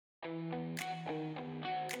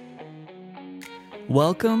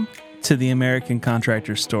Welcome to the American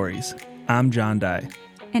Contractor Stories. I'm John Dye.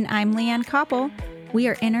 And I'm Leanne Koppel. We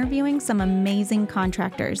are interviewing some amazing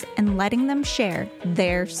contractors and letting them share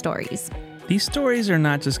their stories. These stories are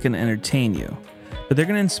not just going to entertain you, but they're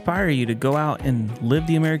going to inspire you to go out and live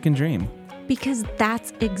the American dream. Because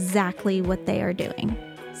that's exactly what they are doing.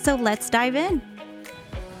 So let's dive in.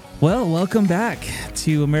 Well, welcome back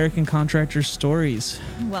to American Contractor Stories.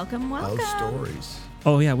 Welcome. Oh, stories.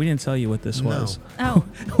 Oh, yeah, we didn't tell you what this was. Oh.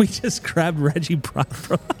 We just grabbed Reggie Brock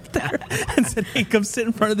from up there and said, hey, come sit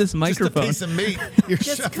in front of this microphone. Just a piece of meat. You're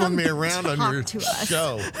Just shuffling me around on your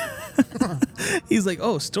show. He's like,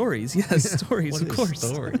 oh, stories. Yes, stories, of course.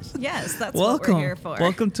 Stories. Yes, that's what we're here for.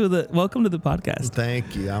 Welcome to the podcast.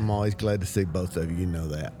 Thank you. I'm always glad to see both of you. You know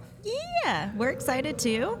that. Yeah, we're excited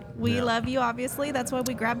too. We love you, obviously. That's why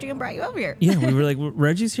we grabbed you and brought you over here. Yeah, we were like,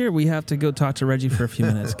 Reggie's here. We have to go talk to Reggie for a few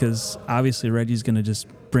minutes because obviously Reggie's going to just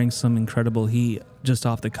bring some incredible heat just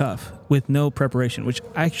off the cuff with no preparation, which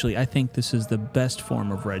actually I think this is the best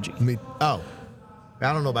form of Reggie. I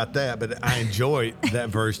don't know about that, but I enjoy that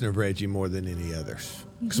version of Reggie more than any others.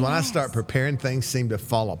 Because when I start preparing, things seem to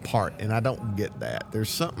fall apart, and I don't get that. There's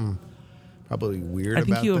something probably weird about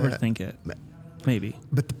that. I think you overthink it. Maybe.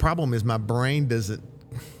 But the problem is my brain doesn't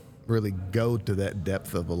really go to that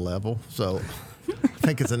depth of a level. So I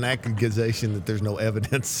think it's an accusation that there's no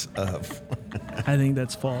evidence of. I think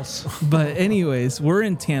that's false. But anyways, we're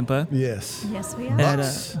in Tampa. Yes. Yes, we are. At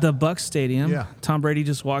the Bucs Stadium. Yeah. Tom Brady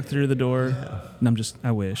just walked through the door. Yeah. And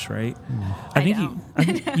I wish, right? I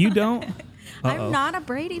think you don't. I'm not a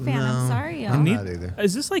Brady fan. No, I'm sorry, y'all. I'm not either.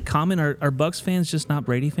 Is this like common? Are Bucs fans just not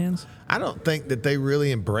Brady fans? I don't think that they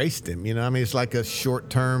really embraced him. You know, I mean, it's like a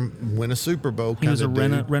short-term win a Super Bowl kind of dude. He was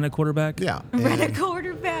a rent a quarterback? Yeah. Rent a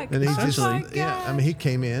quarterback. And he I mean, he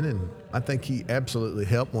came in and I think he absolutely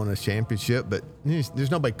helped win a championship, but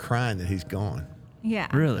there's nobody crying that he's gone.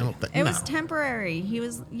 Yeah. Really? I don't think, It was temporary. He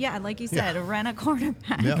was, like you said, a rent a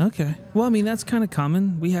quarterback. Yeah. Okay. Well, I mean, that's kind of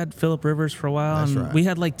common. We had Phillip Rivers for a while. That's and right. We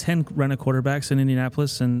had like 10 rent a quarterbacks in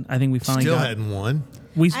Indianapolis, and I think we finally Still hadn't won.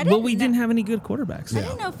 We didn't didn't have any good quarterbacks. I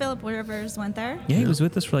didn't know Phillip Rivers went there. Yeah, he was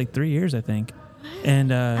with us for like 3 years, I think.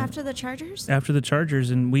 And After the Chargers? After the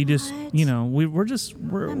Chargers, and we just, What?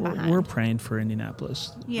 we're praying for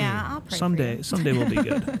Indianapolis. Yeah, I'll pray Someday we'll be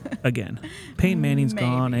good again. Peyton Manning's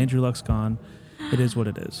gone, Andrew Luck's gone. It is what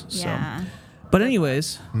it is. Yeah. So. But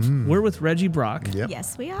anyways, we're with Reggie Brock. Yep.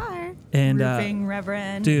 Yes, we are. And Roofing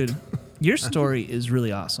Reverend. dude, your story is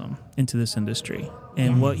really awesome into this industry,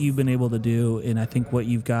 and what you've been able to do, and I think what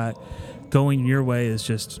you've got going your way is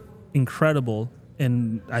just incredible.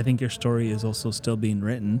 And I think your story is also still being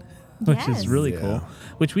written, which is really cool,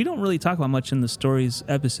 which we don't really talk about much in the stories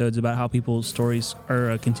episodes about how people's stories are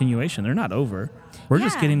a continuation. They're not over. We're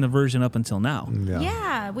just getting the version up until now.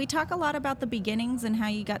 Yeah, we talk a lot about the beginnings and how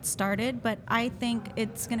you got started, but I think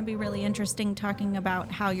it's going to be really interesting talking about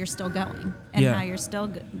how you're still going and how you're still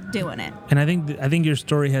doing it. And I think your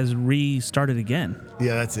story has restarted again.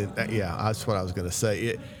 Yeah, that's it. That's what I was going to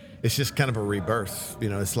say. It's just kind of a rebirth. You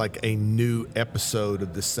know, it's like a new episode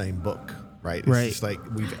of the same book, right? It's just like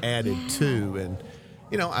we've added to. And,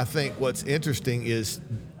 I think what's interesting is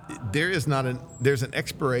there's an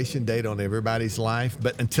expiration date on everybody's life,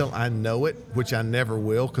 but until I know it, which I never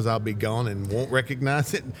will because I'll be gone and won't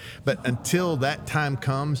recognize it, but until that time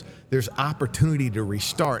comes, there's opportunity to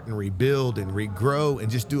restart and rebuild and regrow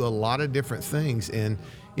and just do a lot of different things. And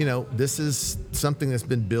this is something that's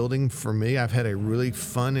been building for me. I've had a really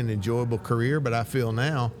fun and enjoyable career, but I feel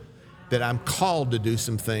now that I'm called to do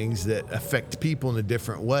some things that affect people in a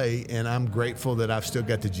different way, and I'm grateful that I've still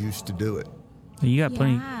got the juice to do it. You got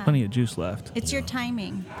plenty of juice left. It's your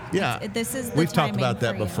timing. Yeah. This is the We've talked timing about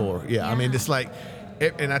that for you. before. Yeah. I mean, it's like,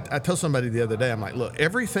 and I told somebody the other day, I'm like, look,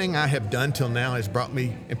 everything I have done till now has brought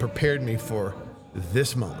me and prepared me for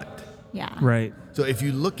this moment. Yeah. Right. So if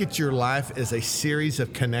you look at your life as a series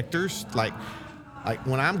of connectors, like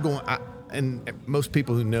when I'm going, and most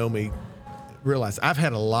people who know me realize I've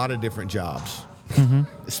had a lot of different jobs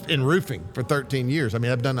in roofing for 13 years. I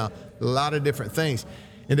mean, I've done a lot of different things.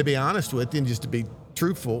 And to be honest with you, and just to be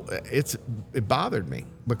truthful, it bothered me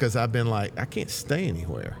because I've been like, I can't stay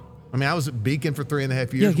anywhere. I mean, I was at Beacon for 3.5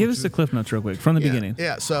 years. Yeah, give us the cliff notes real quick from the beginning.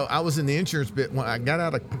 Yeah, so I was in the insurance bit. When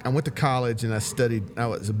I went to college and I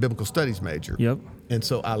was a biblical studies major. Yep. And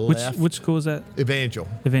so I left. Which school was that? Evangel,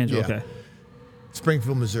 okay.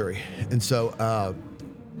 Springfield, Missouri. And so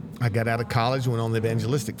I got out of college, went on the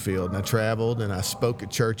evangelistic field, and I traveled and I spoke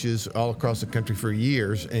at churches all across the country for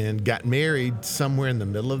years and got married somewhere in the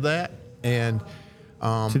middle of that. And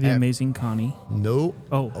to the amazing Connie. Nope.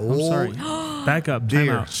 Oh, I'm sorry. Back up. Time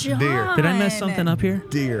Deer. out. Deer. Did I mess something up here?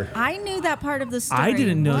 Deer. I knew that part of the story. I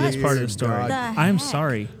didn't know What this part of the story. the I'm heck?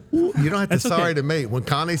 sorry. You don't have to That's sorry okay. to me. When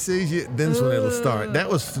Connie sees you, then's when it'll start. That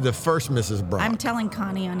was the first Mrs. Brock. I'm telling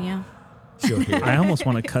Connie on you. She'll hear it. I almost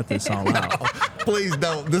want to cut this all out. Please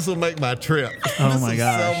don't. This will make my trip. Oh, this my will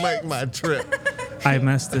gosh. so make my trip. I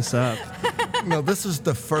messed this up. No, this is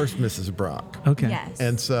the first Mrs. Brock. Okay. Yes.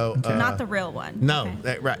 And so. Not the real one. No,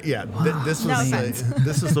 Okay. right, yeah. This No was offense.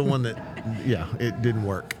 this is the one that, yeah, it didn't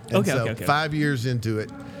work. And Okay, so okay. 5 years into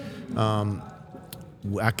it,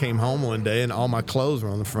 I came home one day and all my clothes were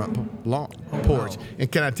on the front porch. wow.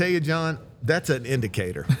 And can I tell you, John, that's an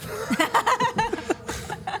indicator.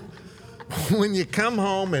 When you come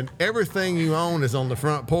home and everything you own is on the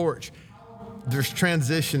front porch, there's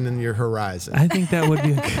transition in your horizon. I think that would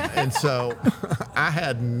be a good. And so I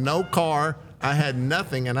had no car, I had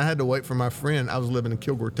nothing, and I had to wait for my friend. I was living in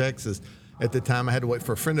Kilgore, Texas. At the time, I had to wait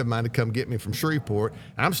for a friend of mine to come get me from Shreveport.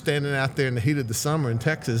 I'm standing out there in the heat of the summer in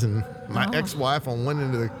Texas, and my ex-wife on one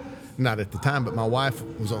end of the, not at the time, but my wife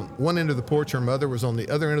was on one end of the porch. Her mother was on the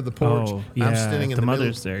other end of the porch. Oh, I'm yeah, standing in if the middle.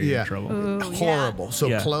 mother's there, you're in trouble. Ooh, Horrible. yeah. So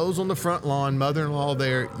Yeah. clothes on the front lawn, mother-in-law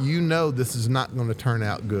there. You know this is not going to turn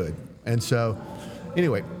out good. And so,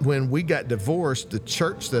 anyway, when we got divorced, the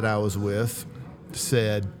church that I was with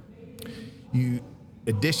said, you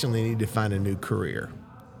additionally need to find a new career.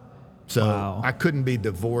 So Wow. I couldn't be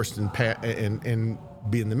divorced and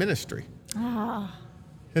be in the ministry.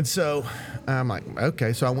 And so I'm like,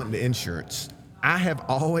 okay. So I went into insurance. I have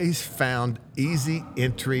always found easy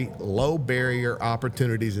entry, low barrier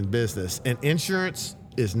opportunities in business, and insurance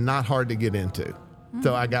is not hard to get into.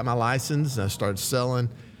 So I got my license and I started selling,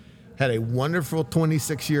 had a wonderful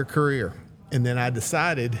 26-year career. And then I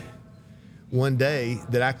decided one day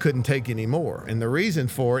that I couldn't take any more. And the reason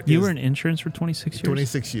for it You is were in insurance for 26 years?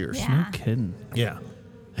 26 years. Yeah. No kidding. Yeah.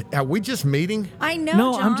 Are we just meeting? I know.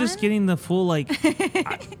 No, John. I'm just getting the full, like,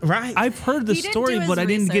 Right. I've heard the He didn't story, do his but I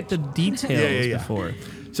didn't get the research. details Yeah. before.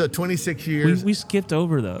 So 26 years. We skipped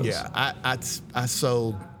over those. Yeah, I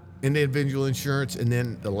sold individual insurance, and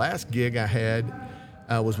then the last gig I had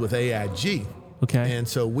was with AIG. Okay. And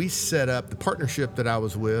so we set up the partnership that I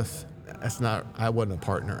was with. I wasn't a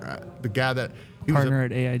partner. The guy that he Partner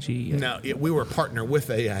at AIG. Yeah. No, we were a partner with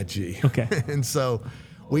AIG. Okay. And so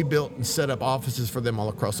we built and set up offices for them all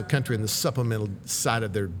across the country in the supplemental side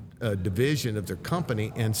of their division of their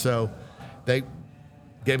company. And so they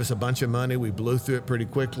gave us a bunch of money. We blew through it pretty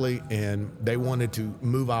quickly, and they wanted to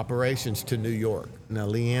move operations to New York. Now,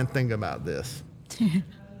 Leanne, think about this.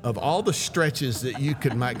 Of all the stretches that you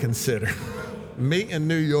might consider, me in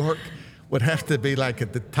New York would have to be like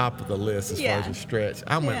at the top of the list as far as a stretch.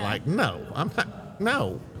 I went like, no, I'm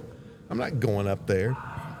not going up there.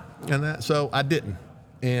 And so I didn't.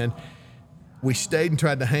 And we stayed and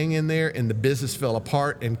tried to hang in there, and the business fell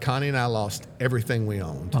apart, and Connie and I lost everything we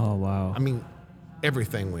owned. Oh, wow. I mean,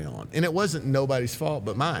 everything we owned. And it wasn't nobody's fault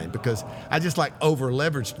but mine, because I just like over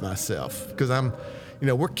leveraged myself, because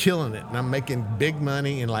we're killing it, and I'm making big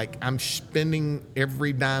money, and like I'm spending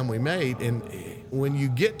every dime we made. And when you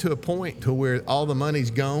get to a point to where all the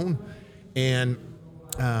money's gone and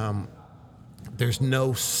there's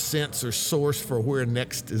no sense or source for where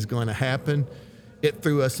next is going to happen, it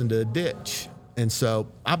threw us into a ditch. And so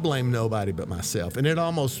I blame nobody but myself. And it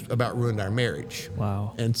almost about ruined our marriage.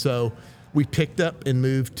 Wow. And so we picked up and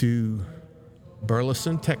moved to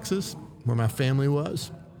Burleson, Texas, where my family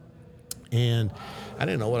was. And I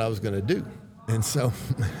didn't know what I was going to do. And so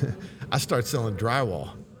I started selling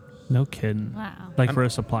drywall. No kidding. Wow. Like for a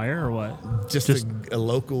supplier or what? Just a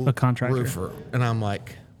local a contractor? roofer. And I'm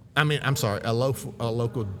like, I'm sorry, a local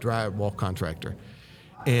drywall contractor.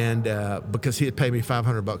 And because he had paid me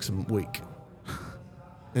 $500 a week.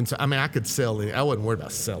 And so, I could sell it. I wasn't worried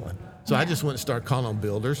about selling. So I just went and started calling on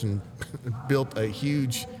builders and built a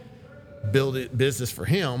huge business for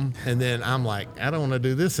him. And then I'm like, I don't want to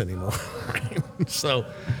do this anymore. So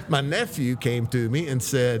my nephew came to me and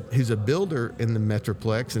said, he's a builder in the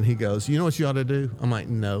Metroplex. And he goes, you know what you ought to do? I'm like,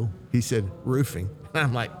 no. He said, roofing. And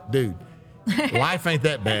I'm like, dude, life ain't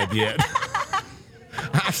that bad yet.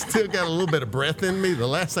 I still got a little bit of breath in me. The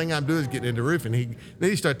last thing I'm doing is getting into roofing. Then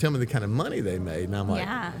he started telling me the kind of money they made. And I'm like,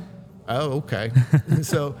 oh, okay. And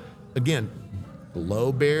so, again,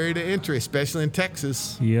 low barrier to entry, especially in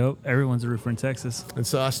Texas. Yep. Everyone's a roofer in Texas. And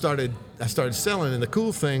so I started selling. And the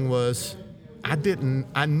cool thing was I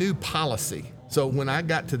knew policy. So when I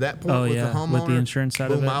got to that point with the homeowner, with the insurance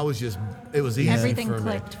side of it, it was easy Everything for me.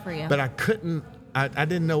 clicked for you. But I couldn't, I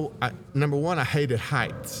didn't know, number one, I hated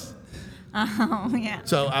heights. Oh, yeah.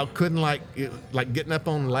 So I couldn't like getting up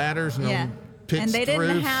on ladders and on pitched And they didn't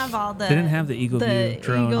roof. have all the. They didn't have the Eagle View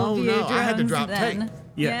drone. Oh, no, I had to drop then. tape.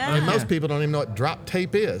 Yeah. And most people don't even know what drop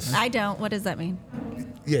tape is. I don't. What does that mean?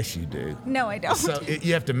 Yes, you do. No, I don't. So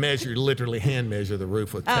you have to literally hand measure the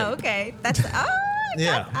roof with tape. Oh, okay. That's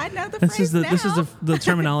Yeah. I know the This phrase is the now. this is the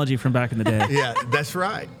terminology from back in the day. Yeah, that's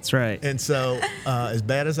right. That's right. And so, as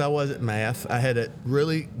bad as I was at math, I had a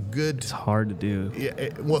really good. It's hard to do. Yeah,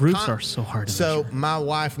 Roofs are so hard to So measure. my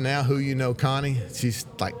wife now, who you know, Connie, she's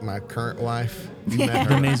like my current wife. You met her.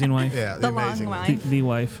 The amazing wife. Yeah, The amazing long The, wife. the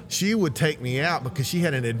wife. She would take me out because she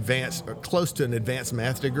had an advanced, or close to an advanced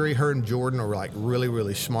math degree. Her and Jordan are like really,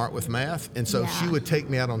 really smart with math, and so she Yeah. would take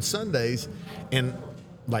me out on Sundays and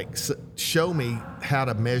like show me how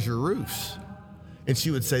to measure roofs. And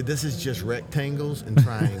she would say, "This is just rectangles and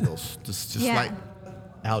triangles, just Yeah. like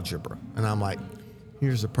algebra." And I'm like,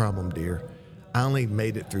 "Here's the problem, dear. I only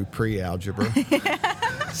made it through pre-algebra."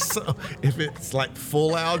 So if it's like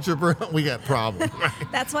full algebra, we got problems. Right?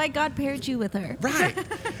 That's why God paired you with her. Right.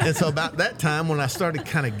 And so about that time when I started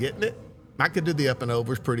kind of getting it, I could do the up and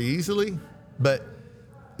overs pretty easily, but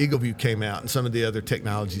Eagle View came out and some of the other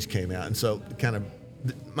technologies came out. And so kind of,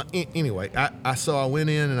 anyway, I went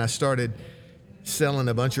in and I started selling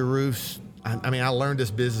a bunch of roofs. I mean, I learned this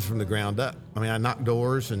business from the ground up. I mean, I knocked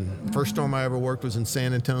doors, and first storm I ever worked was in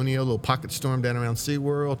San Antonio, a little pocket storm down around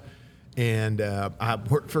SeaWorld. And I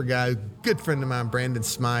worked for a guy, good friend of mine, Brandon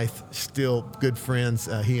Smythe, still good friends.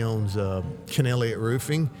 He owns Ken Elliott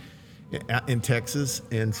Roofing out in Texas.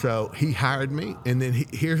 And so he hired me, and then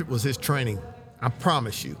here was his training. I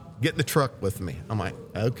promise you, get in the truck with me. I'm like,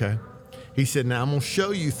 okay. He said, now I'm going to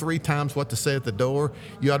show you 3 times what to say at the door.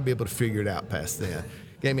 You ought to be able to figure it out past then.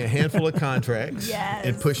 Gave me a handful of contracts Yes.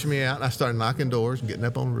 and pushed me out. And I started knocking doors and getting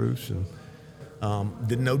up on roofs and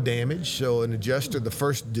did no damage. So an adjuster, the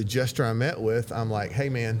first adjuster I met with, I'm like, hey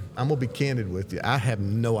man, I'm gonna be candid with you. I have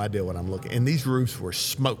no idea what I'm looking. And these roofs were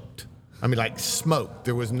smoked. I mean, like smoked.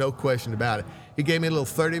 There was no question about it. He gave me a little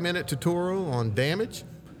 30-minute tutorial on damage.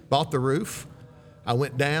 Bought the roof. I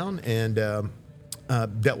went down and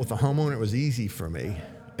dealt with the homeowner. It was easy for me.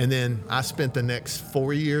 And then I spent the next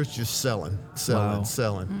 4 years just selling.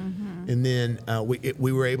 Mm-hmm. And then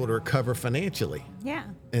we were able to recover financially. Yeah.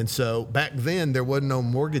 And so back then, there wasn't no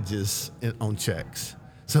mortgages on checks.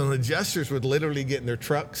 So the adjusters would literally get in their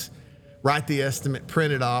trucks, write the estimate,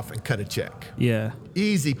 print it off, and cut a check. Yeah.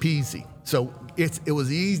 Easy peasy. So it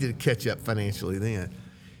was easy to catch up financially then.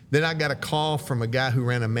 Then I got a call from a guy who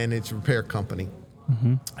ran a managed repair company.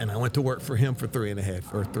 Mm-hmm. And I went to work for him for 3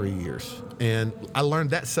 years. And I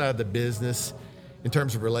learned that side of the business in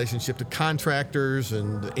terms of relationship to contractors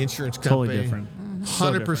and the insurance company. Totally different.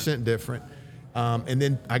 100% different. And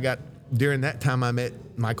then during that time, I met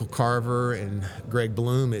Michael Carver and Greg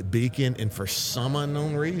Bloom at Beacon. And for some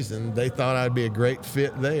unknown reason, they thought I'd be a great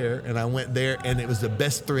fit there. And I went there, and it was the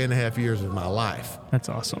best 3.5 years of my life. That's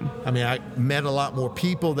awesome. I mean, I met a lot more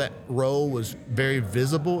people. That role was very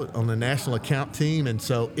visible on the national account team. And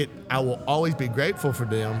so I will always be grateful for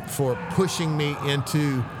them for pushing me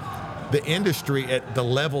into the industry at the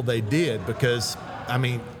level they did, because I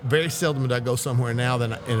mean, very seldom do I go somewhere now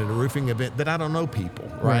in a roofing event that I don't know people,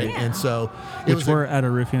 right? Yeah. And so We're at a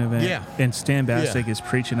roofing event. Yeah. And Stan Bastick Yeah. is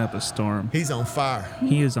preaching up a storm. he's on fire.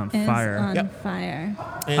 He is on fire. On Yep. fire.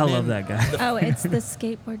 And I then love that guy. Oh, it's the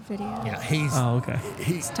skateboard video. Yeah, he's Oh, okay.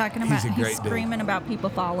 He's talking about, he's a he's great dude. screaming about people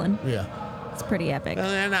falling. Yeah. It's pretty epic.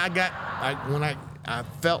 And then I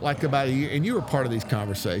felt like about a year, and you were part of these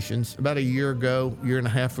conversations, about a year and a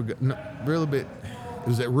half ago, no, really bit, it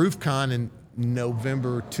was at RoofCon in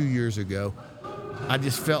November 2 years ago. I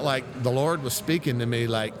just felt like the Lord was speaking to me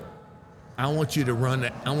like, I want you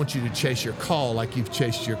to chase your call like you've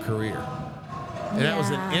chased your career. And that was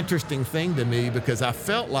an interesting thing to me, because I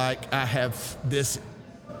felt like I have this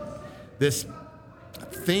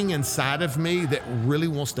thing inside of me that really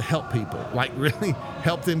wants to help people, like really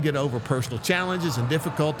help them get over personal challenges and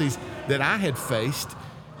difficulties that I had faced.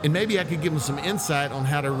 And maybe I could give them some insight on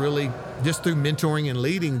how to really, just through mentoring and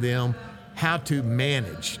leading them, how to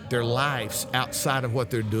manage their lives outside of what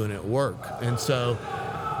they're doing at work. And so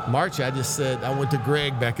March, I just said, I went to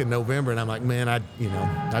Greg back in November, and I'm like, man, I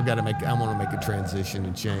want to make a transition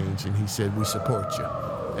and change. And he said, we support you.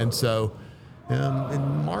 And so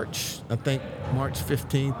in March, I think March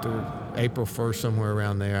 15th or April 1st, somewhere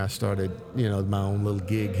around there, I started, my own little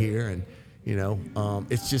gig here. And,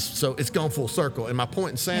 it's just, so it's gone full circle. And my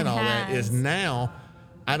point in saying all that is now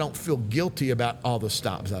I don't feel guilty about all the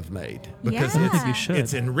stops I've made, because Yeah. I think you should.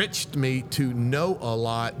 it's enriched me to know a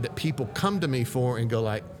lot that people come to me for and go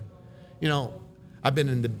like, I've been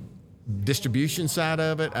in the distribution side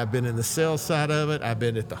of it. I've been in the sales side of it. I've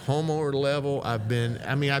been at the homeowner level. I've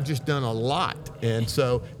just done a lot. And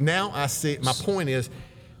so now I see, my point is,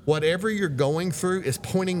 whatever you're going through is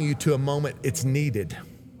pointing you to a moment it's needed.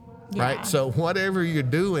 Yeah. Right? So whatever you're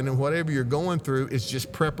doing and whatever you're going through is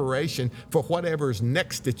just preparation for whatever's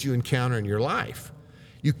next that you encounter in your life.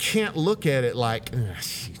 You can't look at it like,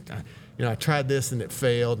 I tried this and it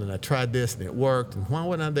failed, and I tried this and it worked, and why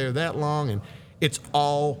wasn't I there that long? And it's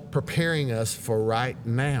all preparing us for right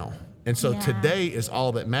now. And so today is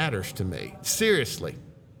all that matters to me. Seriously.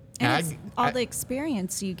 And it's all the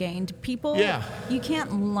experience you gained. People, you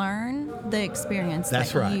can't learn the experience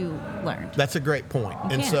that you learned. That's a great point.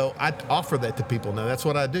 And so I offer that to people now. That's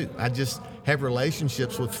what I do. I just have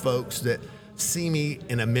relationships with folks that see me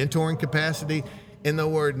in a mentoring capacity. And the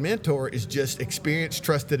word mentor is just experienced,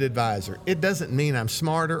 trusted advisor. It doesn't mean I'm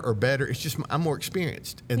smarter or better. It's just I'm more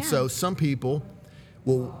experienced. And so some people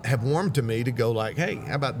will have warmed to me to go like, hey,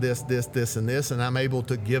 how about this, this, this, and this? And I'm able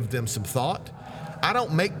to give them some thought. I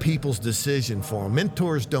don't make people's decision for them.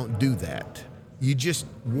 Mentors don't do that. You just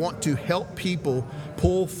want to help people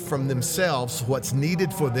pull from themselves what's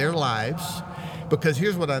needed for their lives. Because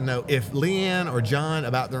here's what I know. If Leanne or John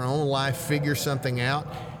about their own life figure something out,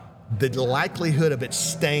 the likelihood of it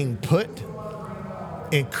staying put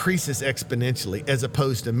increases exponentially, as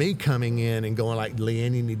opposed to me coming in and going like,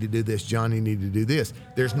 Leanne, you need to do this, John, you need to do this.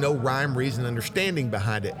 There's no rhyme, reason, understanding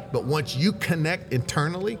behind it. But once you connect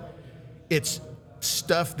internally, it's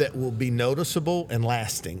stuff that will be noticeable and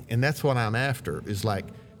lasting. And that's what I'm after, is like,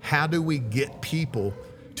 how do we get people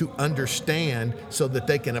to understand so that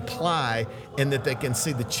they can apply and that they can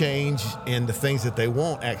see the change and the things that they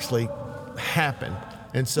want actually happen.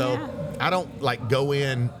 And so I don't like go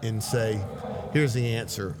in and say, here's the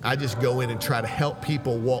answer. I just go in and try to help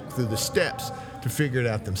people walk through the steps to figure it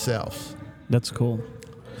out themselves. That's cool.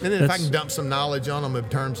 And then if I can dump some knowledge on them in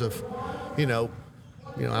terms of,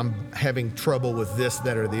 I'm having trouble with this,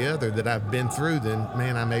 that, or the other that I've been through, then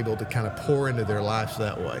man, I'm able to kind of pour into their lives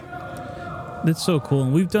that way. That's so cool.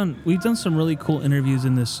 And we've done some really cool interviews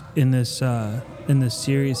in this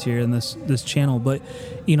series here, in this channel. But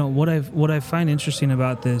what I find interesting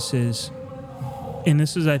about this is, and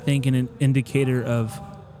this is I think an indicator of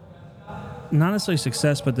not necessarily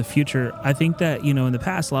success, but the future. I think that in the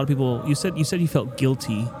past, a lot of people, you said you felt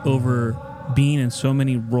guilty over being in so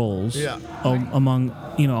many roles among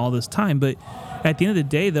all this time. But at the end of the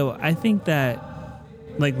day, though, I think that,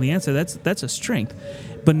 like Leanne said, that's a strength.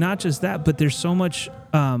 But not just that, but there's so much.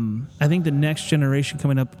 I think the next generation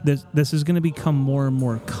coming up, this is going to become more and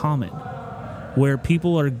more common, where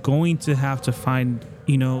people are going to have to find.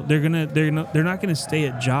 They're not gonna stay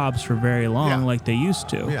at jobs for very long like they used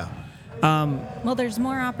to. Yeah. Well, there's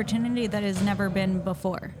more opportunity that has never been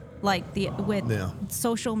before. Like with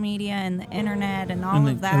social media and the internet and all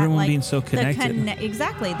of that, everyone like being so connected.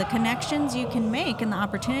 Exactly, the connections you can make and the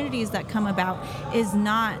opportunities that come about is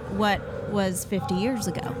not what was 50 years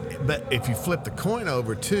ago. But if you flip the coin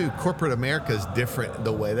over too, corporate America is different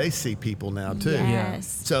the way they see people now too.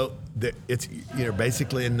 Yes. So it's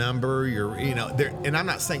basically a number. And I'm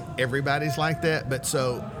not saying everybody's like that, but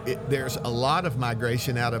there's a lot of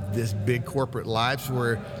migration out of this big corporate lives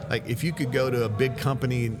where, like, if you could go to a big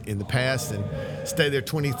company in the past and stay there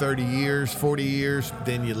 20, 30 years, 40 years,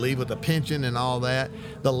 then you leave with a pension and all that.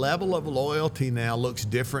 The level of loyalty now looks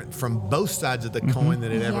different from both sides of the coin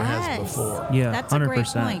than it ever has before. Yeah, that's 100%. A great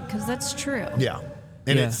point, because that's true. Yeah.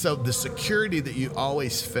 And it's so the security that you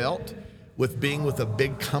always felt with being with a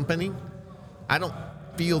big company, I don't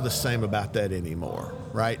feel the same about that anymore,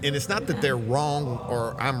 right? And it's not that they're wrong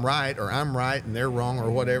or I'm right and they're wrong or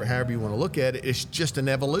whatever, however you want to look at it. It's just an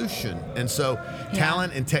evolution. And so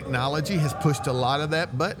talent and technology has pushed a lot of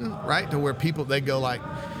that button, right, to where people, they go like,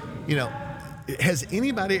 has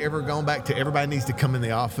anybody ever gone back to everybody needs to come in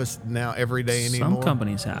the office now every day anymore? Some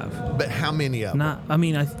companies have. But how many of them? I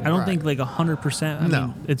don't think like 100%. I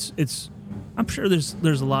mean, it's I'm sure there's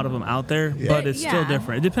a lot of them out there, but it's still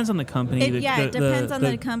different. It depends on the company. It depends on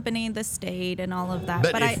the company, the state, and all of that.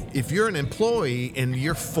 But if you're an employee and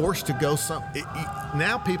you're forced to go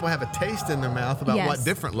now people have a taste in their mouth about what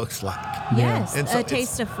different looks like. Yes, and so a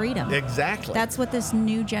taste of freedom. Exactly. That's what this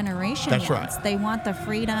new generation wants. Right. They want the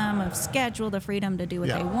freedom of schedule, the freedom to do what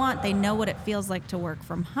they want. They know what it feels like to work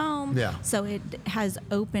from home. Yeah. So it has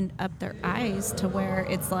opened up their eyes to where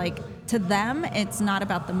it's like, to them, it's not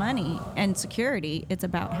about the money and security. It's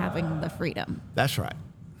about having the freedom. That's right.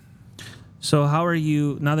 So how are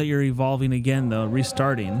you, now that you're evolving again, though,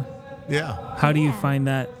 restarting? Yeah. How do you find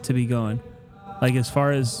that to be going? Like, as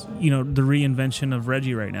far as, the reinvention of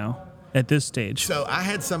Reggie right now? at this stage? So I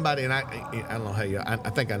had somebody, and I don't know how y'all, I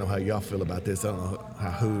think I know how y'all feel about this. I don't know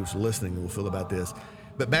how who's listening will feel about this.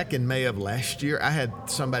 But back in May of last year, I had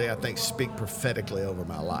somebody I think speak prophetically over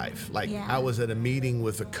my life. Like I was at a meeting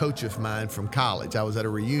with a coach of mine from college. I was at a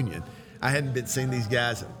reunion. I hadn't been seeing these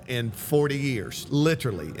guys in 40 years,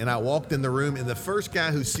 literally. And I walked in the room, and the first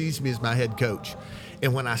guy who sees me is my head coach.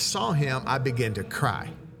 And when I saw him, I began to cry.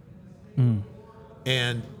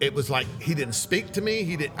 And it was like he didn't speak to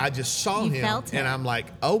me. I just saw him, and I'm like,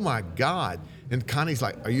 oh my God. And Connie's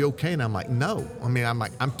like, are you okay? And I'm like, no.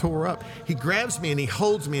 I'm tore up. He grabs me and he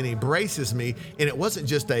holds me and he embraces me. And it wasn't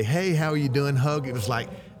just a, hey, how are you doing hug. It was like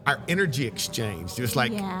our energy exchanged. It was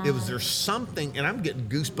like, there's something, and I'm getting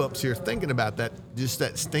goosebumps here thinking about that, just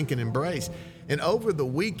that stinking embrace. And over the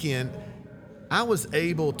weekend, I was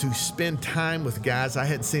able to spend time with guys I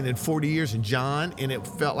hadn't seen in 40 years in John, and it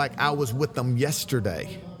felt like I was with them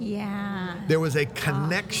yesterday. Yeah. There was a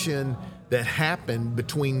connection that happened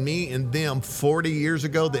between me and them 40 years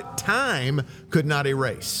ago that time could not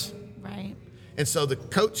erase. Right. And so the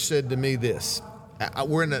coach said to me this.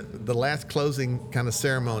 We're in the last closing kind of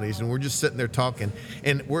ceremonies, and we're just sitting there talking,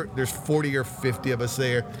 and there's 40 or 50 of us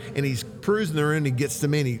there, and he's cruising around, and he gets to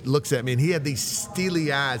me, and he looks at me, and he had these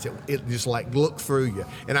steely eyes that it just like look through you,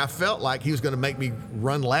 and I felt like he was going to make me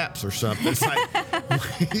run laps or something. It's like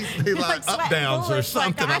he like up downs or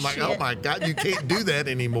something. I'm like, oh my God, you can't do that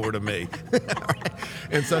anymore to me.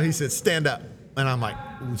 And so he said, stand up, and I'm like,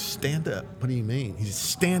 stand up? What do you mean? He said,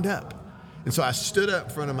 stand up. And so I stood up in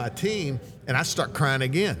front of my team, and I start crying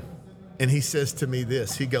again. And he says to me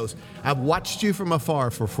this. He goes, I've watched you from afar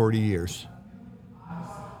for 40 years.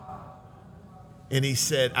 And he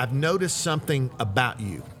said, I've noticed something about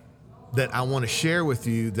you that I want to share with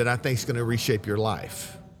you that I think is going to reshape your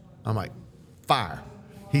life. I'm like, fire.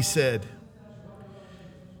 He said,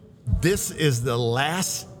 this is the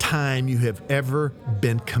last time you have ever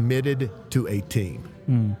been committed to a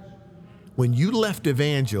team. When you left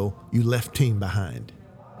Evangel, you left team behind.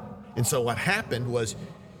 And so what happened was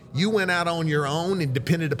you went out on your own and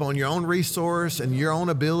depended upon your own resource and your own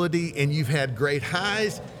ability, and you've had great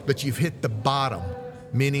highs, but you've hit the bottom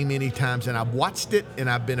many, many times. And I've watched it, and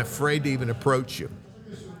I've been afraid to even approach you.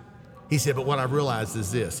 He said, but what I realized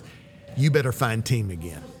is this, you better find team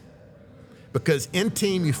again. Because in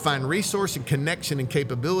team, you find resource and connection and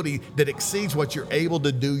capability that exceeds what you're able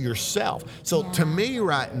to do yourself. So to me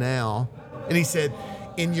right now, and he said,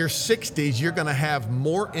 in your 60s, you're going to have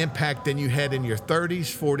more impact than you had in your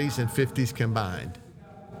 30s, 40s, and 50s combined.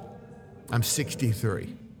 I'm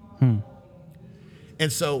 63.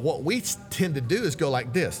 And so what we tend to do is go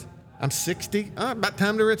like this. I'm 60. About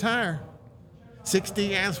time to retire. 60,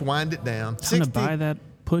 let's wind it down. I'm going to buy that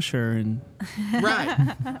pusher and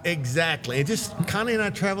right, exactly. And just Connie and I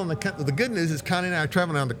travel in the country. The good news is Connie and I are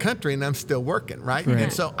traveling around the country, and I'm still working, right?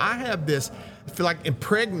 And so I have this, I feel like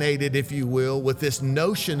impregnated, if you will, with this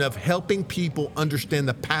notion of helping people understand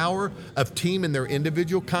the power of team and their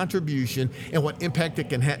individual contribution and what impact it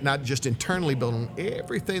can have, not just internally, but on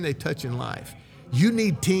everything they touch in life. You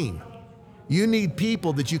need team. You need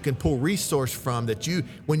people that you can pull resource from, that you,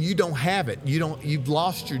 when you don't have it, you've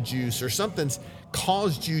lost your juice or something's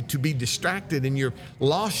caused you to be distracted and you've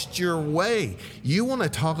lost your way. You want to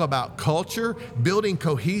talk about culture, building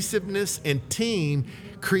cohesiveness, and team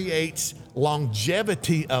creates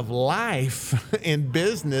longevity of life in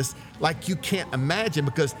business like you can't imagine,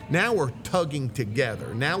 because now we're tugging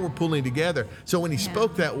together. Now we're pulling together. So when he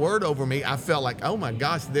spoke that word over me, I felt like, oh my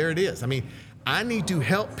gosh, there it is. I mean, I need to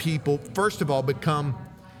help people, first of all, become,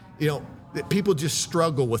 that people just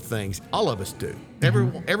struggle with things. All of us do.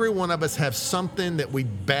 Every one of us have something that we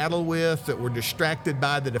battle with, that we're distracted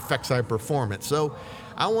by, that affects our performance. So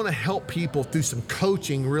I want to help people through some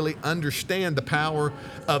coaching really understand the power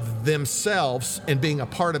of themselves and being a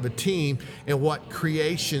part of a team and what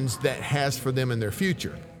creations that has for them in their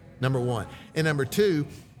future, number one. And number two,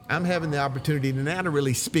 I'm having the opportunity now to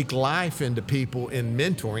really speak life into people in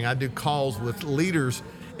mentoring. I do calls with leaders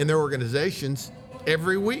in their organizations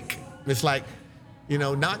every week. It's like,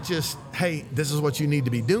 not just, hey, this is what you need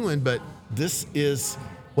to be doing, but this is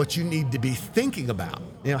what you need to be thinking about.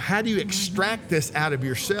 How do you extract this out of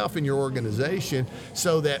yourself and your organization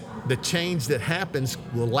so that the change that happens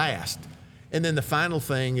will last? And then the final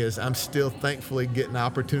thing is I'm still thankfully getting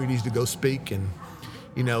opportunities to go speak and,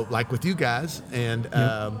 like with you guys. And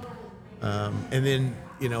then,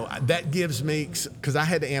 that gives me, because I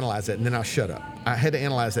had to analyze that, and then I'll shut up. I had to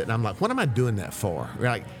analyze that, and I'm like, what am I doing that for?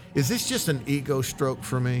 Like, is this just an ego stroke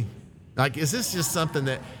for me? Like, is this just something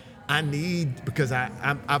that I need because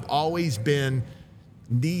I've always been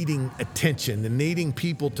needing attention and needing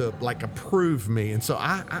people to like approve me. And so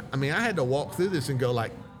I mean, I had to walk through this and go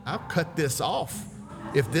like, I'll cut this off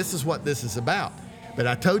if this is what this is about. But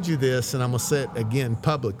I told you this, and I'm gonna say it again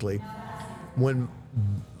publicly. When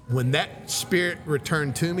that spirit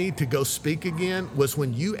returned to me to go speak again was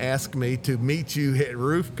when you asked me to meet you at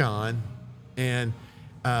RoofCon and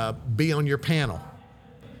be on your panel.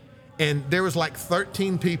 And there was like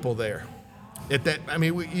 13 people there. At that, I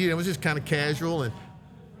mean, it was just kind of casual,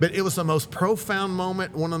 but it was the most profound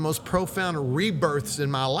moment, one of the most profound rebirths in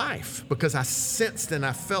my life, because I sensed and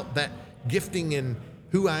I felt that gifting in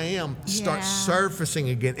who I am start surfacing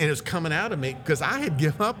again, and it was coming out of me because I had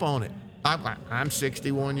given up on it. I'm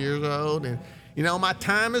 61 years old, and my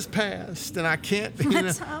time has passed, and I can't.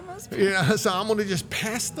 So I'm going to just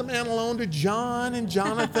pass the mantle on to John and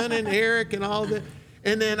Jonathan and Eric and all of that.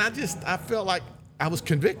 And then I felt like I was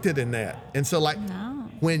convicted in that. And so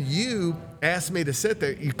when you asked me to sit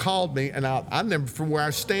there, you called me, and I remember from where I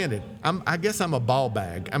was standing. I guess I'm a ball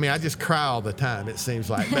bag. I mean, I just cry all the time, it seems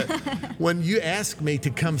like. But when you asked me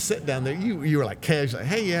to come sit down there, you were like casual,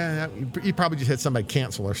 hey, yeah, you probably just had somebody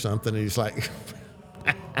cancel or something. And he's like,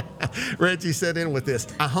 Reggie sat in with this.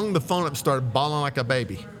 I hung the phone up and started bawling like a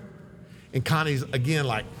baby. And Connie's again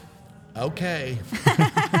like, okay.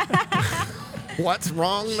 What's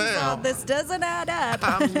wrong now? This doesn't add up.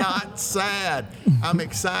 I'm not sad. I'm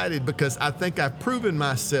excited because I think I've proven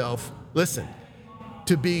myself,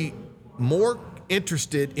 to be more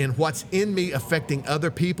interested in what's in me affecting other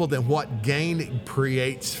people than what gain it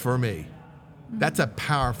creates for me. That's a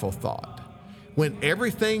powerful thought. When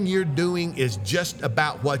everything you're doing is just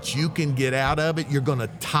about what you can get out of it, you're going to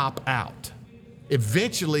top out.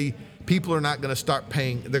 Eventually, people are not going to start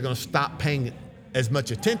paying, they're going to stop paying as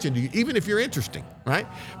much attention to you, even if you're interesting, right?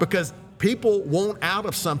 Because people want out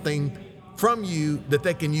of something from you that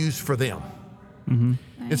they can use for them. Mm-hmm.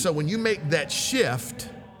 And so when you make that shift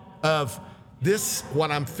of this,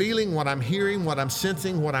 what I'm feeling, what I'm hearing, what I'm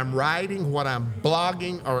sensing, what I'm writing, what I'm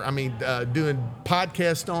blogging, or doing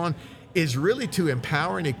podcast on, is really to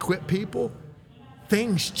empower and equip people,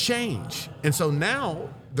 things change. And so now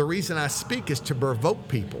the reason I speak is to provoke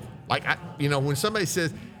people. Like, when somebody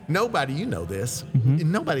says, nobody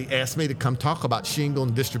asked me to come talk about shingle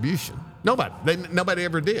and distribution. Nobody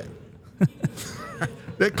ever did.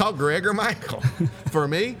 They called Greg or Michael. For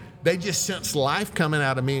me, they just sensed life coming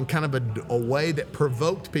out of me in kind of a way that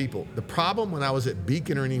provoked people. The problem when I was at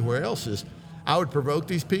Beacon or anywhere else is I would provoke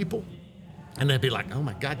these people, and they'd be like, oh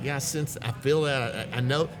my God, yeah, I feel that. I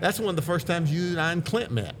know. That's one of the first times you and I and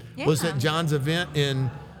Clint met. Yeah. Was at John's event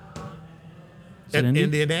in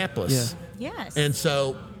Indianapolis. Yeah. Yes. And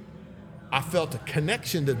so I felt a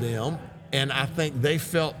connection to them, and I think they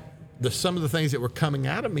felt some of the things that were coming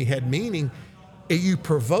out of me had meaning. If you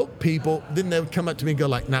provoke people, then they would come up to me and go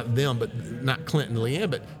like, not them, but not Clint and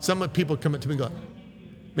Leanne, but some of the people come up to me and go,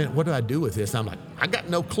 man, what do I do with this? I'm like, I got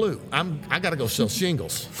no clue. I got to go sell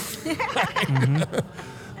shingles. Mm-hmm.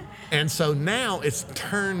 And so now it's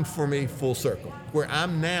turned for me full circle, where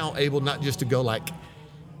I'm now able not just to go like,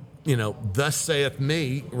 thus saith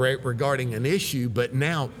me regarding an issue, but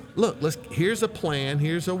now, look, here's a plan,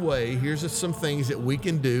 here's a way, here's some things that we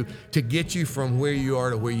can do to get you from where you are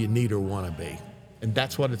to where you need or want to be. And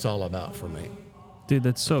that's what it's all about for me. Dude,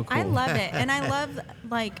 that's so cool. I love it. And I love,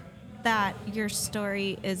 that your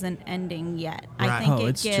story isn't ending yet. Right. I think it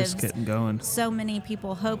gives just getting going. So many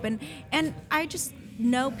people hope. And I just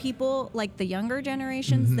know people like the younger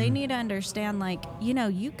generations, mm-hmm. they need to understand,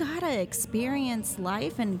 you gotta experience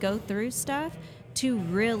life and go through stuff to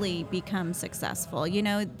really become successful.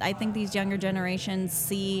 I think these younger generations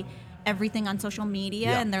see everything on social media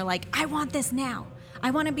and they're like, I want this now. I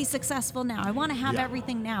want to be successful now. I want to have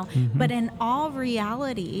everything now. Mm-hmm. But in all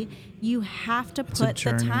reality, you have to put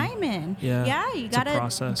the time in. Yeah, you got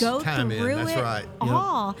to go through it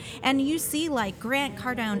all. And you see Grant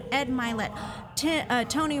Cardone, Ed Milet,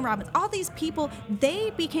 Tony Robbins, all these people, they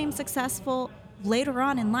became successful later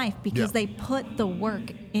on in life because they put the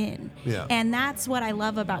work in. Yeah. And that's what I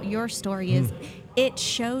love about your story is it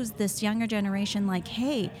shows this younger generation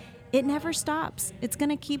hey, it never stops. It's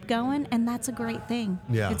going to keep going, and that's a great thing.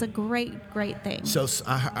 Yeah. It's a great, great thing. So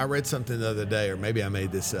I read something the other day, or maybe I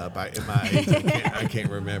made this up. At my age, I can't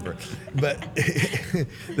remember. But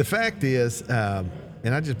the fact is, and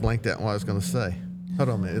I just blanked out what I was going to say. Hold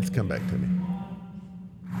on a minute. It's come back to me.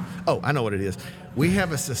 Oh, I know what it is. We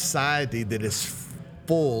have a society that is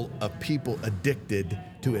full of people addicted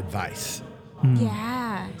to advice.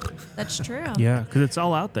 Yeah, that's true. Yeah, because it's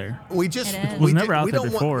all out there. It was never out there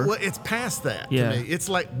before. It's past that to me. It's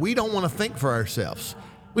like we don't want to think for ourselves.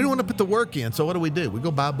 We don't want to put the work in. So what do? We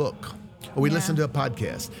go buy a book. or we Yeah. listen to a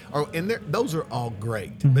podcast, those are all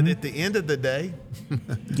great. Mm-hmm. But at the end of the day, You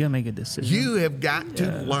gotta make a decision. you have got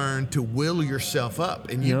to learn to will yourself up,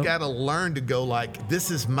 and you've got to learn to go like,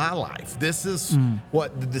 this is my life. This is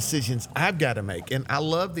what the decisions I've got to make. And I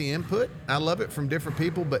love the input. I love it from different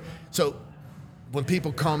people. But so when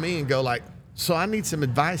people call me and go like, so I need some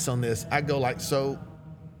advice on this, I go like, so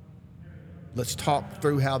let's talk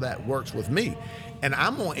through how that works with me. And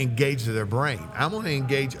I'm going to engage their brain. I'm going to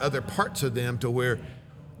engage other parts of them to where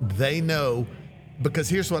they know, because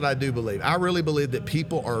here's what I do believe. I really believe that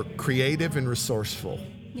people are creative and resourceful.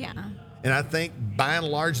 Yeah. And I think by and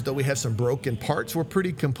large, though we have some broken parts, we're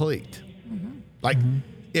pretty complete. Like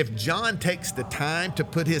if John takes the time to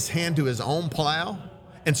put his hand to his own plow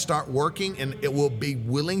and start working, and it will be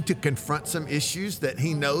willing to confront some issues that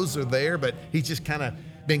he knows are there, but he's just kind of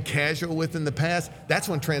been casual with in the past, that's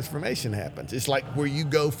when transformation happens. It's like where you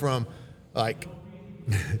go from like,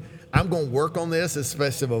 I'm going to work on this,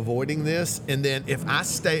 especially avoiding this. And then if I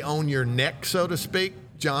stay on your neck, so to speak,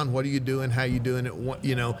 John, what are you doing? How you doing it? What,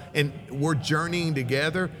 and we're journeying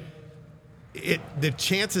together. The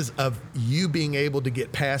chances of you being able to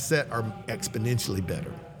get past that are exponentially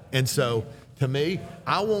better. And so to me,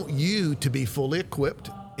 I want you to be fully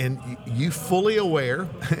equipped and you fully aware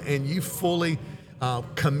and you fully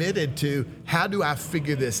committed to how do I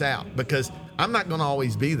figure this out? Because I'm not going to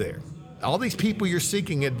always be there. All these people you're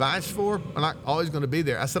seeking advice for are not always going to be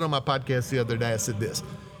there. I said on my podcast the other day, I said this.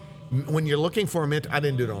 When you're looking for a mentor, I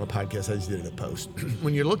didn't do it on a podcast, I just did it in a post.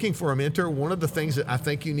 When you're looking for a mentor, one of the things that I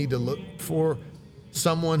think you need to look for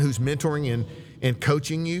someone who's mentoring and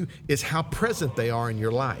coaching you is how present they are in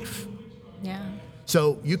your life. Yeah.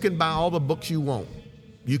 So you can buy all the books you want.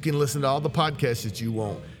 You can listen to all the podcasts that you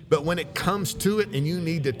want. But when it comes to it and you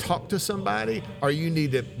need to talk to somebody or you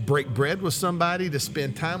need to break bread with somebody to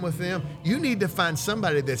spend time with them, you need to find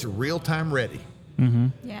somebody that's real-time ready. Mm-hmm.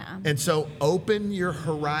 Yeah. And so open your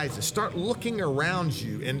horizon. Start looking around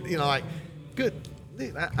you. And, like, good.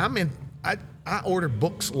 I order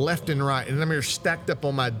books left and right, and they're stacked up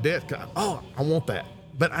on my desk. Oh, I want that.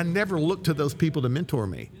 But I never look to those people to mentor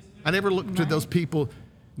me. I never look to those people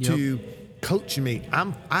to coach me.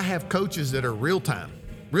 I have coaches that are real-time.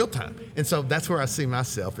 And so that's where I see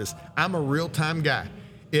myself is I'm a real-time guy.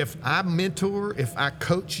 If I mentor, if I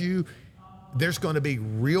coach you, there's going to be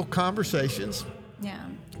real conversations. Yeah.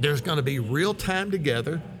 There's going to be real time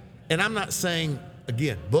together. And I'm not saying,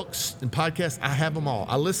 again, books and podcasts, I have them all.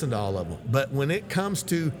 I listen to all of them. But when it comes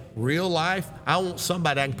to real life, I want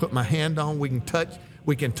somebody I can put my hand on, we can touch,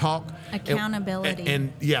 we can talk. Accountability.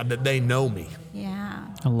 And that they know me. Yeah.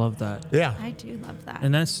 I love that. Yeah. I do love that.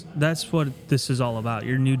 And that's what this is all about.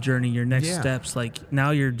 Your new journey, your next steps. Like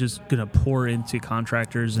now you're just gonna pour into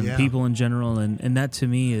contractors and people in general, and that to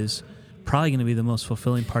me is probably gonna be the most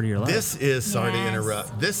fulfilling part of your life. This is, sorry to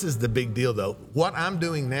interrupt, this is the big deal though. What I'm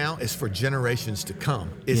doing now is for generations to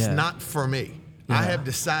come. It's not for me. Yeah. I have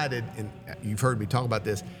decided, and you've heard me talk about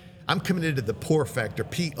this, I'm committed to the pour factor,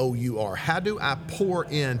 P-O-U-R. How do I pour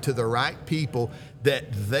into the right people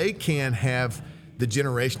that they can have the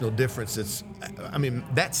generational differences? I mean,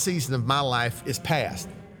 that season of my life is past.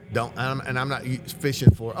 I'm not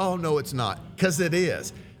fishing for, oh, no, it's not, because it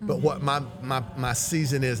is. But what my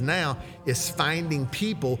season is now is finding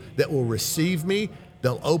people that will receive me,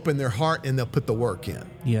 they'll open their heart, and they'll put the work in.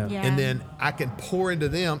 Yeah. And then I can pour into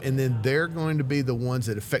them, and then they're going to be the ones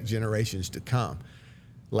that affect generations to come.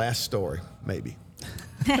 Last story, maybe.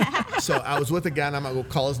 So I was with a guy, and I'm not going to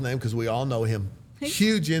call his name because we all know him.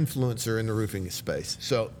 Huge influencer in the roofing space.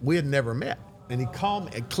 So we had never met. And he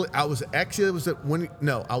called me. I was at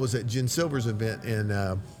Jen Silver's event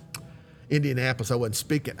in Indianapolis. I wasn't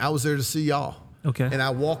speaking. I was there to see y'all. Okay. And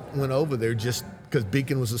I went over there just because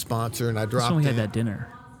Beacon was a sponsor, and I dropped in. That's when we had that dinner.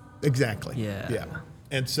 Exactly. Yeah.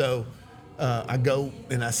 And so I go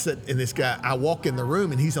and I sit, and this guy, I walk in the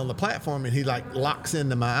room, and he's on the platform, and he like locks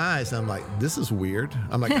into my eyes. I'm like, this is weird.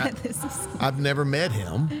 I'm like, I've never met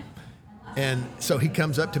him. And so he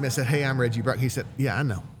comes up to me and said, hey, I'm Reggie Brock. He said, yeah, I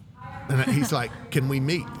know. And he's like, can we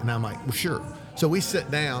meet? And I'm like, well, sure. So we sit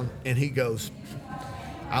down, and he goes,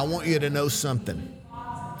 I want you to know something.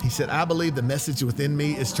 He said, I believe the message within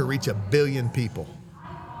me is to reach 1 billion people.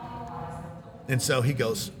 And so he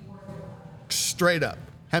goes, straight up,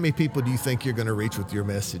 how many people do you think you're going to reach with your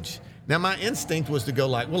message? Now, my instinct was to go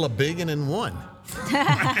like, well, 1 billion and 1.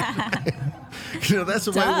 That's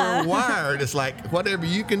the way we're wired. It's like, whatever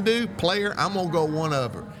you can do, player, I'm going to go one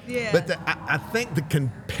over. Yeah. But I think the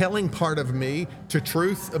compelling part of me to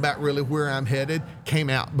truth about really where I'm headed came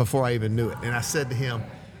out before I even knew it. And I said to him,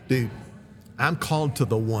 dude, I'm called to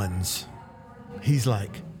the ones. He's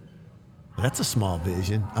like, That's a small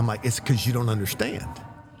vision. I'm like, it's because you don't understand.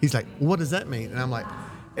 He's like, what does that mean? And I'm like,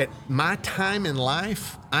 at my time in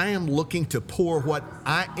life, I am looking to pour what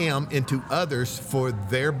I am into others for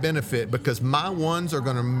their benefit because my ones are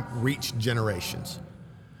going to reach generations.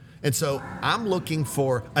 And so I'm looking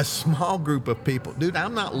for a small group of people. Dude,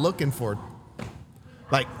 I'm not looking for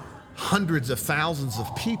like hundreds of thousands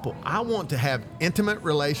of people. I want to have intimate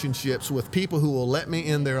relationships with people who will let me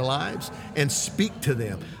in their lives and speak to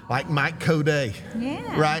them, like Mike Coday.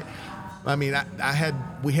 Yeah. Right? I mean,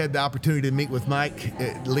 we had the opportunity to meet with Mike,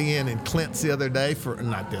 Leanne, and Clint the other day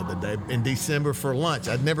in December for lunch.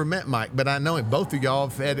 I'd never met Mike, but I know him. Both of y'all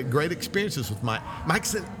have had great experiences with Mike.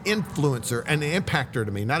 Mike's an influencer, an impactor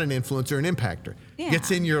to me, not an influencer, an impactor. Yeah.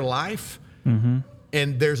 Gets in your life, and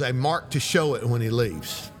there's a mark to show it when he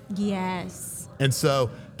leaves. Yes. And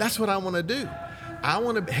so that's what I want to do. I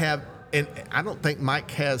want to have. And I don't think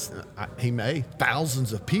Mike has, he may,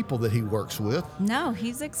 thousands of people that he works with. No,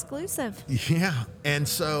 he's exclusive. Yeah. And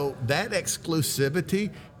so that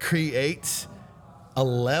exclusivity creates a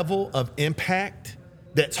level of impact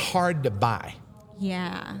that's hard to buy.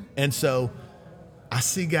 Yeah. And so I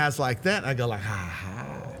see guys like that, and I go like,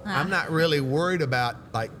 I'm not really worried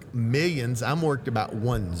about like millions. I'm worried about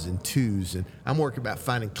ones and twos. And I'm worried about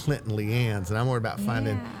finding Clint and Leanne's. And I'm worried about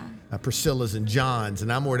finding Priscilla's and John's,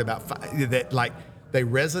 and I'm worried about that. Like they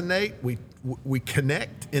resonate, we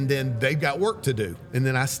connect, and then they've got work to do, and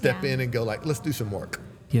then I step in and go like, let's do some work.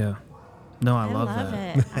 Yeah, no, I love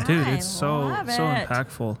that, dude. It's so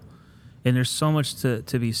impactful, and there's so much to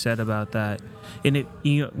be said about that. And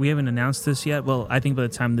we haven't announced this yet. Well, I think by the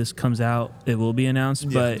time this comes out, it will be announced.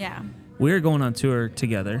 But we're going on tour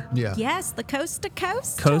together. Yeah. Yes, the Coast to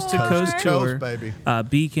Coast Coast to Coast tour, baby.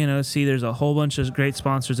 Beacon, OC. There's a whole bunch of great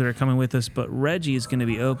sponsors that are coming with us, but Reggie is going to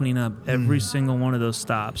be opening up every single one of those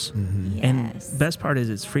stops. Mm-hmm. Yes. And best part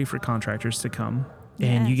is it's free for contractors to come,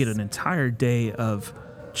 and you get an entire day of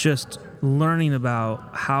just learning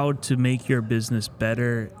about how to make your business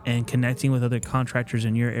better and connecting with other contractors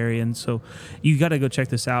in your area. And so you got to go check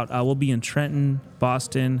this out. We'll be in Trenton,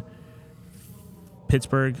 Boston,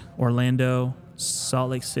 Pittsburgh, Orlando,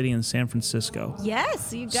 Salt Lake City, and San Francisco.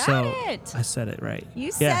 Yes, you got it. I said it right.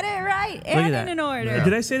 You said it right, and in an order. Yeah.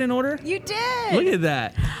 Did I say it in order? You did. Look at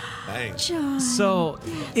that. John. So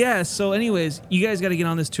anyways, you guys got to get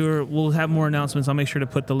on this tour. We'll have more announcements. I'll make sure to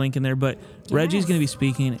put the link in there. But Reggie's going to be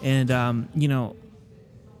speaking, and I'm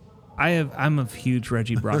a huge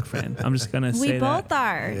Reggie Brock fan. I'm just going to say that. We both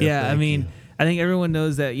are. Yeah, I mean, I think everyone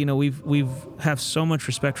knows that, we've have so much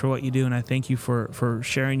respect for what you do, and I thank you for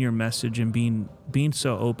sharing your message and being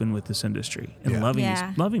so open with this industry and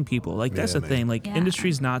loving people. Like that's the thing. Like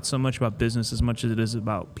industry's not so much about business as much as it is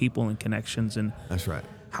about people and connections, and that's right.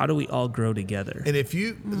 How do we all grow together? And if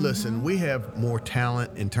you listen, we have more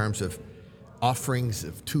talent in terms of offerings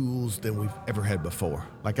of tools than we've ever had before.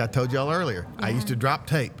 Like I told y'all earlier, I used to drop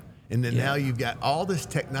tape, and then now you've got all this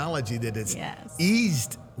technology that has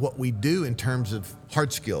eased what we do in terms of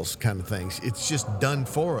hard skills kind of things. It's just done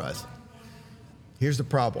for us. Here's the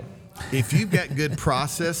problem. If you've got good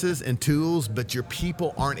processes and tools, but your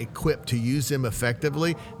people aren't equipped to use them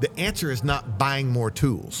effectively, the answer is not buying more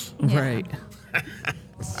tools. Right.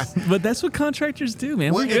 But that's what contractors do,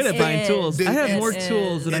 man. We're good at buying tools. Dude, I have more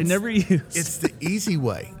tools that I never use. It's the easy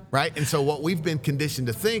way, right? And so what we've been conditioned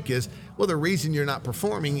to think is, well, the reason you're not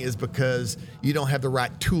performing is because you don't have the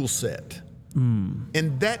right tool set.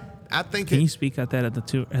 And that, I think... Can you speak at that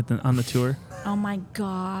on the tour? Oh my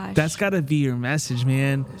gosh. That's got to be your message,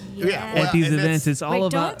 man. Yeah. At these events, it's all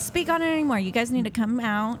about... Don't speak on it anymore. You guys need to come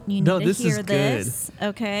out. You need to hear this. Good.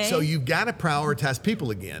 Okay. So you've got to prioritize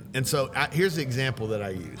people again. And so here's the example that I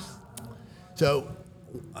use. So,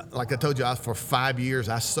 like I told you, for 5 years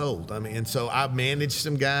I sold. And so I managed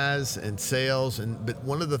some guys and sales. But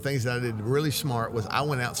one of the things that I did really smart was I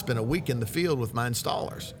went out and spent a week in the field with my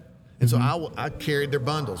installers. And so I carried their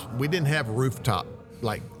bundles. We didn't have rooftop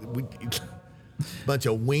bunch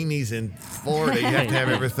of weenies in Florida. You have to have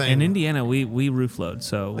everything. In Indiana, we roof load.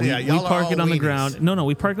 So we park it on the ground. No,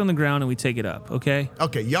 we park it on the ground and we take it up. Okay.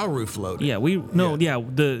 Okay, y'all roof load. Yeah,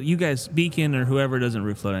 you guys, Beacon or whoever doesn't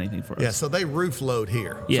roof load anything for us. Yeah, so they roof load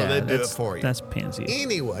here. Yeah, so they do it for you. That's pansy.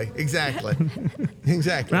 Anyway, exactly.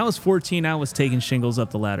 Exactly. When I was 14, I was taking shingles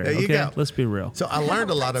up the ladder. There you go. Let's be real. So I learned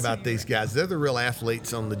a lot about these guys. They're the real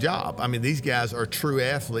athletes on the job. I mean, these guys are true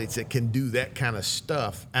athletes that can do that kind of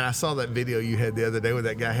stuff. And I saw that video you had the other day where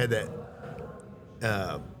that guy had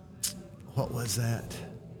that, what was that?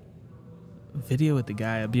 Video with the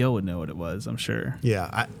guy. Bill would know what it was, I'm sure.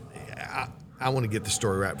 Yeah, I want to get the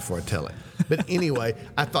story right before I tell it. But anyway,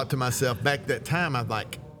 I thought to myself, back that time, I'm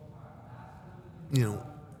like,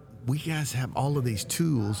 we guys have all of these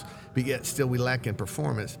tools, but yet still we lack in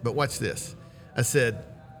performance. But watch this. I said,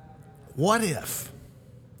 what if,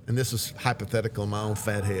 and this was hypothetical in my own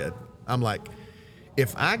fat head. I'm like,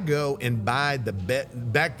 if I go and buy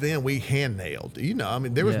back then we hand nailed, I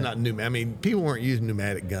mean, there was not people weren't using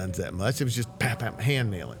pneumatic guns that much. It was just hand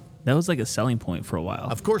nailing. That was like a selling point for a while.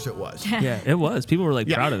 Of course it was. Yeah, it was. People were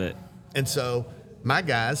proud of it. And so my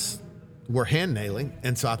guys were hand nailing.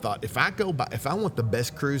 And so I thought, if I want the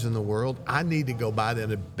best crews in the world, I need to go buy them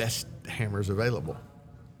the best hammers available.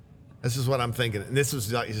 This is what I'm thinking. And this was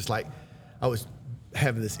just like, I was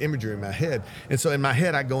having this imagery in my head. And so in my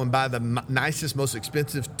head, I go and buy the nicest, most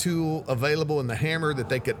expensive tool available and the hammer that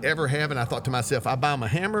they could ever have. And I thought to myself, I buy them a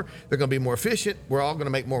hammer, they're going to be more efficient. We're all going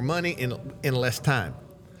to make more money in less time.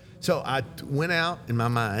 So I went out in my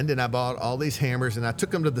mind and I bought all these hammers and I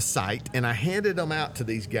took them to the site and I handed them out to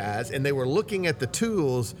these guys and they were looking at the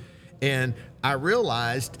tools and I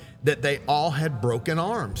realized that they all had broken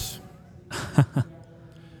arms.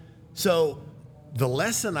 So the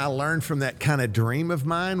lesson I learned from that kind of dream of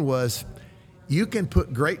mine was you can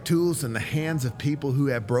put great tools in the hands of people who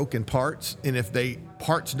have broken parts, and if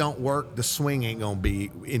parts don't work, the swing ain't gonna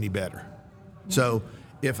be any better. So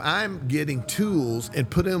if I'm getting tools and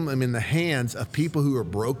putting them in the hands of people who are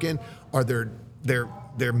broken, or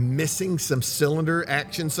they're missing some cylinder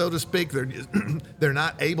action, so to speak, they're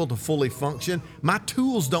not able to fully function, my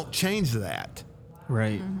tools don't change that.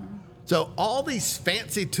 Right. Mm-hmm. So all these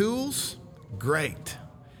fancy tools, great.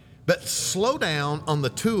 But slow down on the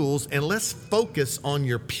tools and let's focus on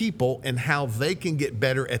your people and how they can get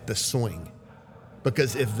better at the swing.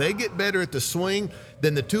 Because if they get better at the swing,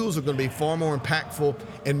 then the tools are going to be far more impactful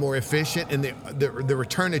and more efficient, and the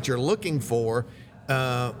return that you're looking for,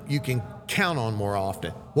 you can count on more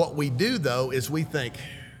often. What we do, though, is we think,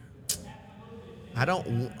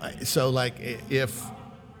 if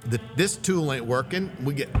this tool ain't working,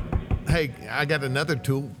 we get, hey, I got another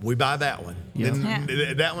tool, we buy that one. Yeah.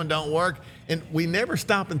 Then that one don't work. And we never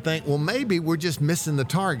stop and think, well, maybe we're just missing the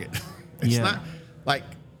target. It's not like,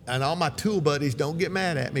 and all my tool buddies don't get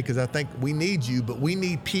mad at me because I think we need you, but we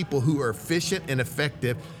need people who are efficient and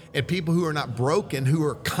effective and people who are not broken, who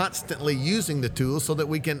are constantly using the tools so that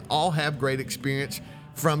we can all have great experience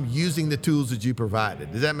from using the tools that you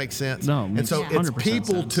provided. Does that make sense? No, and so it's 100%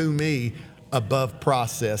 people sense. to me above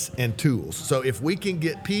process and tools. So if we can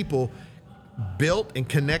get people built and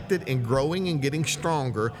connected and growing and getting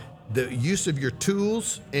stronger, the use of your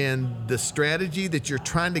tools and the strategy that you're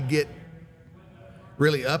trying to get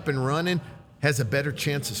really up and running has a better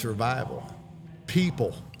chance of survival.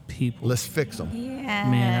 People. Let's fix them. Yes.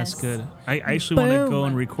 Man, that's good. I actually want to go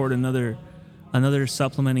and record another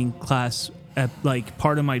supplementing class at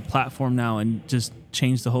part of my platform now and just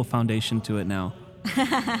change the whole foundation to it now.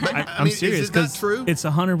 I'm serious because it's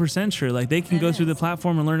 100% true. They can go through the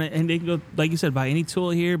platform and learn it, and they can go, like you said, buy any tool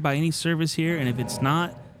here, buy any service here, and if it's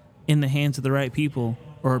not in the hands of the right people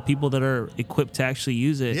or people that are equipped to actually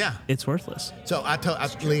use it, it's worthless. So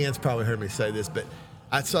Leanne's probably heard me say this, but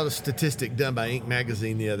I saw a statistic done by Inc.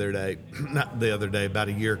 magazine about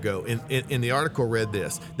a year ago. In the article read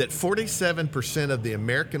this, that 47% of the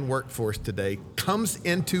American workforce today comes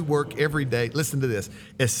into work every day, listen to this,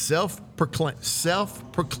 as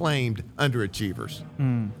self-proclaimed underachievers,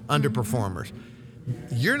 underperformers.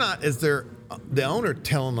 You're not, as the owner,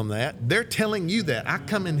 telling them that. They're telling you that. I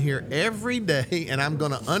come in here every day and I'm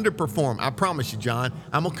going to underperform. I promise you, John,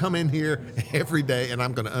 I'm going to come in here every day and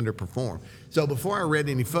I'm going to underperform. So before I read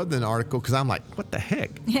any further in the article, because I'm like, what the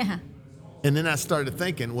heck? Yeah. And then I started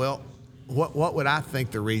thinking, well, what would I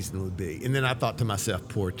think the reason would be? And then I thought to myself,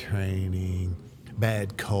 poor training,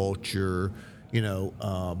 bad culture, they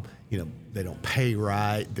don't pay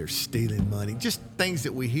right, they're stealing money, just things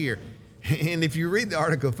that we hear. And if you read the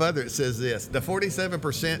article further, it says this. The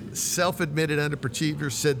 47% self-admitted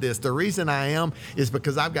underachievers said this. The reason I am is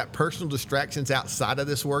because I've got personal distractions outside of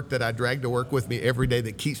this work that I drag to work with me every day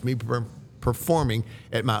that keeps me performing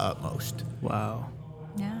at my utmost. Wow.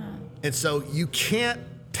 Yeah. And so you can't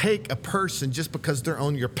take a person just because they're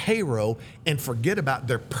on your payroll and forget about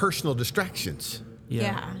their personal distractions.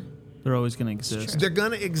 Yeah. They're always going to exist. They're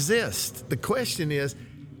going to exist. The question is,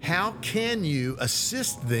 how can you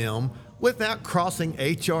assist them without crossing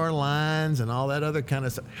HR lines and all that other kind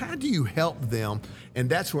of stuff? How do you help them? And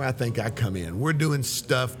that's where I think I come in. We're doing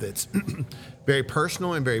stuff that's very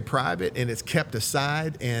personal and very private, and it's kept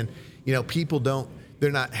aside. And, people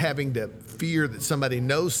they're not having to fear that somebody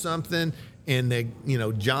knows something, and they,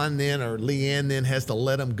 John then or Leanne then has to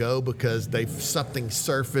let them go because something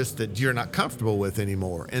surfaced that you're not comfortable with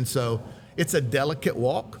anymore. And so it's a delicate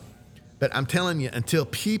walk. But I'm telling you, until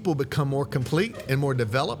people become more complete and more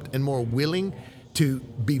developed and more willing to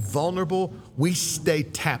be vulnerable, we stay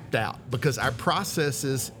tapped out because our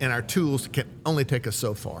processes and our tools can only take us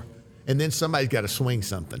so far. And then somebody's got to swing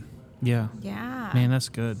something. Yeah. Yeah. Man, that's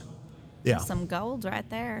good. Yeah. Some gold right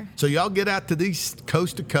there. So y'all get out to these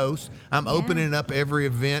coast to coast. I'm opening up every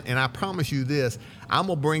event, and I promise you this, I'm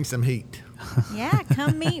going to bring some heat. Yeah,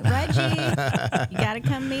 come meet Reggie. You got to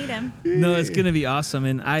come meet him. No, it's going to be awesome.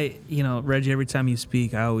 And Reggie, every time you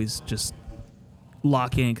speak, I always just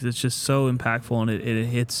lock in because it's just so impactful, and it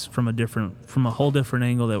hits from a whole different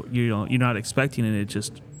angle that you're not expecting, and it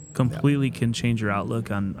just completely can change your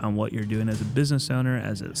outlook on what you're doing as a business owner,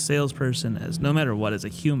 as a salesperson, as no matter what, as a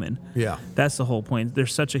human. Yeah. That's the whole point.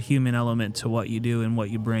 There's such a human element to what you do and what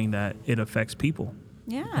you bring that it affects people.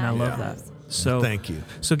 Yeah. And I love that. So thank you.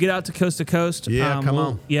 So get out to Coast to Coast. Yeah, come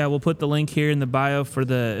on. Yeah, we'll put the link here in the bio for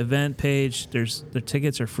the event page. The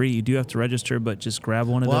tickets are free. You do have to register, but just grab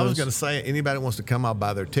one of those. Well, I was going to say, anybody who wants to come, I'll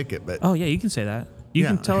buy their ticket. But oh, yeah, you can say that. You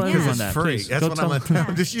can tell everyone that. It's free. Please. That's what I'm going to tell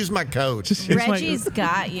them. Just use my code. Reggie's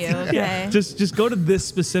got you. Okay. Yeah, just go to this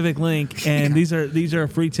specific link, and these are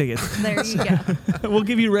free tickets. There you go. We'll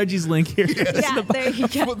give you Reggie's link here. Yeah, there you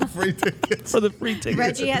go. For the free tickets. For the free tickets.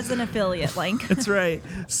 Reggie has an affiliate link. That's right.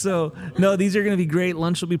 So, no, these are going to be great.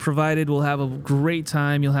 Lunch will be provided. We'll have a great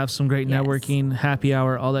time. You'll have some great networking, happy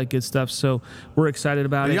hour, all that good stuff. So we're excited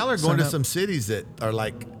about it. Y'all are going to some cities that are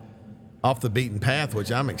like off the beaten path,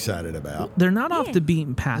 which I'm excited about. They're not off the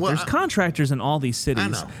beaten path. Well, There's contractors in all these cities. I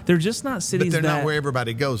know. They're just not cities but they're not where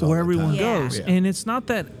everybody goes all where the everyone time. goes. Yeah. And it's not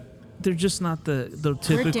that they're just not the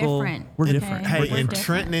typical. different. We're Okay. different. Hey, We're in different.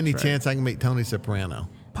 Trenton, any That's chance I can meet Tony Soprano?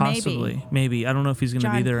 Possibly, maybe. I don't know if he's going to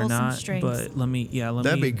be John, there or pull some not. strings. But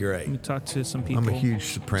That'd be great. Let me talk to some people. I'm a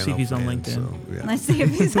huge Soprano See if he's on fan, LinkedIn. so, yeah. Let's see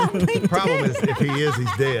if he's on LinkedIn. Problem is, if he is,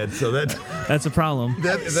 he's dead. So That's a problem.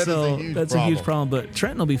 That is a huge that's a huge problem. But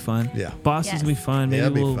Trenton will be fun. Yeah. Boston's gonna be fun. Yeah,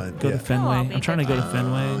 Maybe it'll be we'll fun. go Yeah. to Fenway. Oh, I'll be I'm trying to good. go to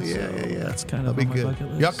Fenway. Oh, yeah, so yeah. That's kind That'll of be on my good. bucket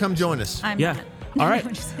list. Y'all come join us. I'm Yeah. not. All right.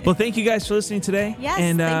 Well, thank you guys for listening today. Yes,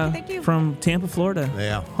 and thank you. from Tampa, Florida.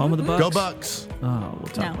 Yeah. Home of the Bucks. Go Bucks. Oh, we'll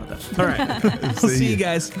talk No. about that. All right. We'll see you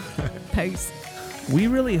guys. Peace. We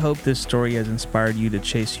really hope this story has inspired you to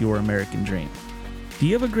chase your American dream. Do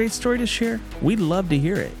you have a great story to share? We'd love to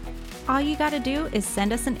hear it. All you got to do is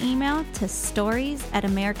send us an email to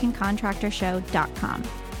stories@americancontractorshow.com.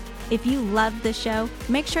 If you love the show,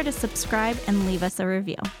 make sure to subscribe and leave us a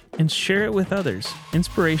review. And share it with others.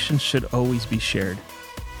 Inspiration should always be shared.